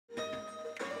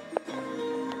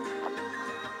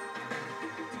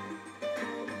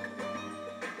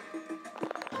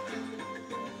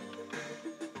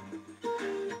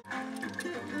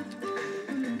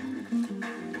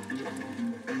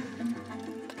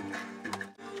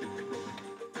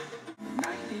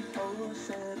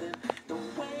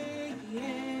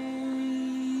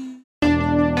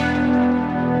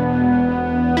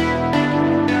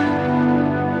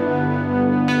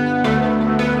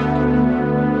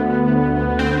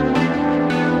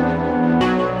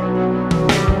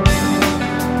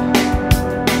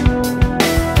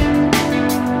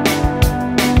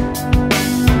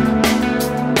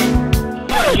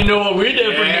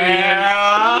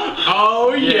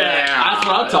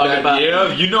what I'm talking about.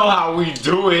 Yeah, you know how we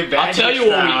do it. I'll tell you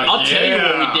what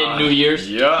we did New Year's.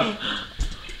 Yeah.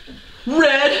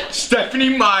 Red.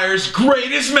 Stephanie Meyer's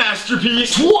greatest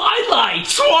masterpiece. Twilight.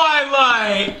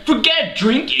 Forget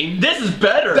drinking. This is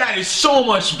better. That is so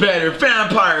much better.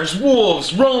 Vampires,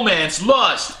 wolves, romance,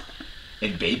 lust,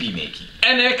 and baby making.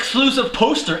 And an exclusive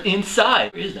poster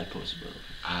inside. Where is that poster, bro?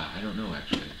 I don't know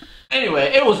actually.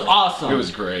 Anyway, it was awesome. It was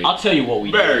great. I'll tell you what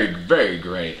we did. Very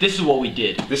great. This is what we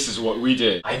did. This is what we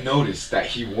did. I noticed that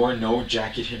he wore no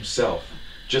jacket himself.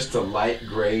 Just a light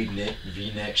gray knit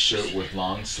V-neck shirt with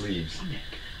long sleeves.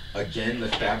 Again, the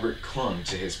fabric clung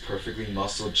to his perfectly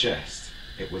muscled chest.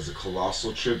 It was a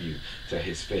colossal tribute to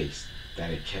his face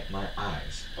that it kept my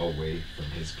eyes away from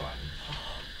his body.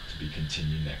 To be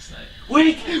continued next night.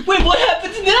 Wait, what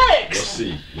happens next?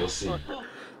 You'll see.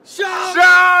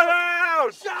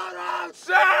 Shoutouts!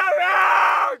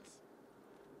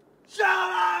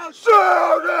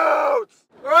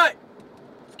 Alright,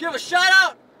 let's give a shout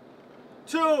out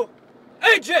to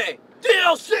AJ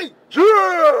DLC!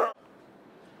 Yeah!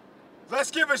 Let's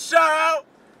give a shout out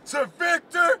to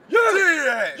Victor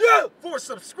Diaz for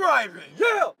subscribing.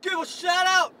 Yeah! Give a shout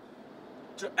out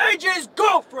to AJ's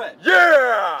girlfriend!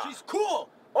 Yeah! She's cool!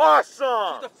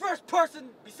 Awesome! She's the first person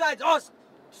besides us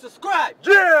to subscribe!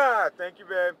 Yeah! Thank you,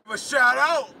 babe. Give a shout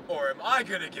out, or am I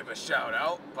gonna give a shout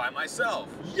out by myself?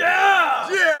 Yeah!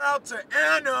 Yeah! Out to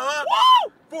Anna!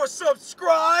 Woo! For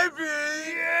subscribing!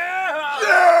 Yeah!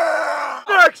 Yeah!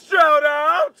 Next shout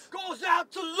out! Goes out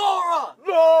to Laura!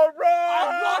 Laura!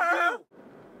 I love you!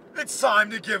 It's time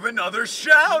to give another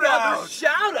shout out! Another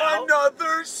shout out!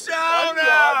 Another shout Another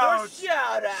out!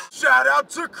 shout out! Shout out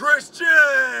to Christian!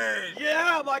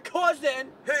 Yeah, my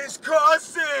cousin! His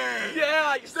cousin!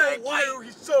 Yeah, you're so Thank white! you,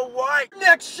 he's so white!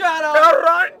 Next shout out!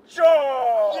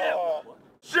 Tarancho! Yeah!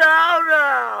 Shout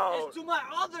out! It's to my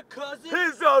other cousin!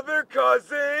 His other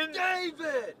cousin!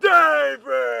 David!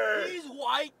 David! He's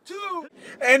white too!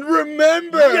 And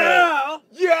remember! Yeah!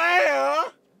 Yeah!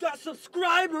 That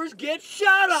subscribers get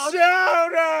shout outs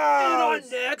Shout in our out!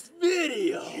 next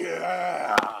video!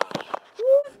 Yeah!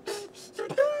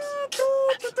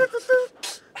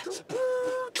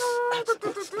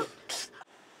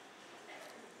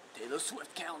 Taylor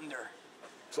Swift calendar.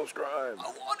 Subscribe. I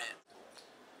want it.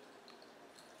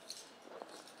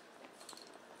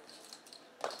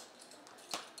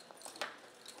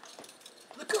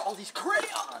 Look at all these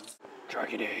crayons.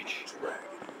 Dragon Age.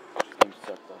 Game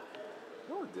sucked though.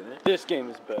 No, it didn't. This game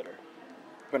is better.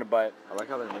 I'm gonna buy it. I like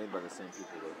how they're made by the same people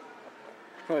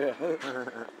though. Oh yeah.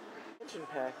 Expansion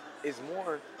pack is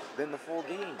more than the full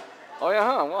game. Oh yeah,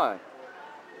 huh? Why?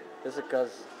 Is it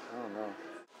cause I don't know.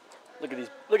 Look at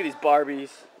these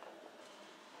Barbies.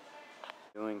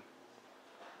 Doing.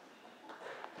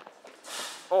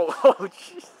 Oh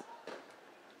jeez.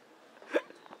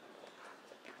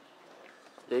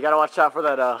 Yeah, you gotta watch out for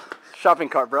that shopping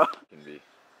cart, bro. Can be.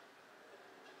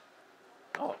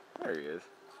 Oh, there he is.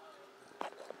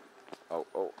 Oh.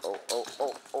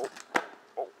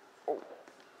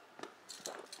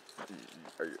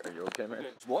 Are you okay, man?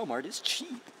 Walmart is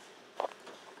cheap.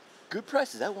 Good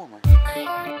prices at Walmart.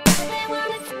 I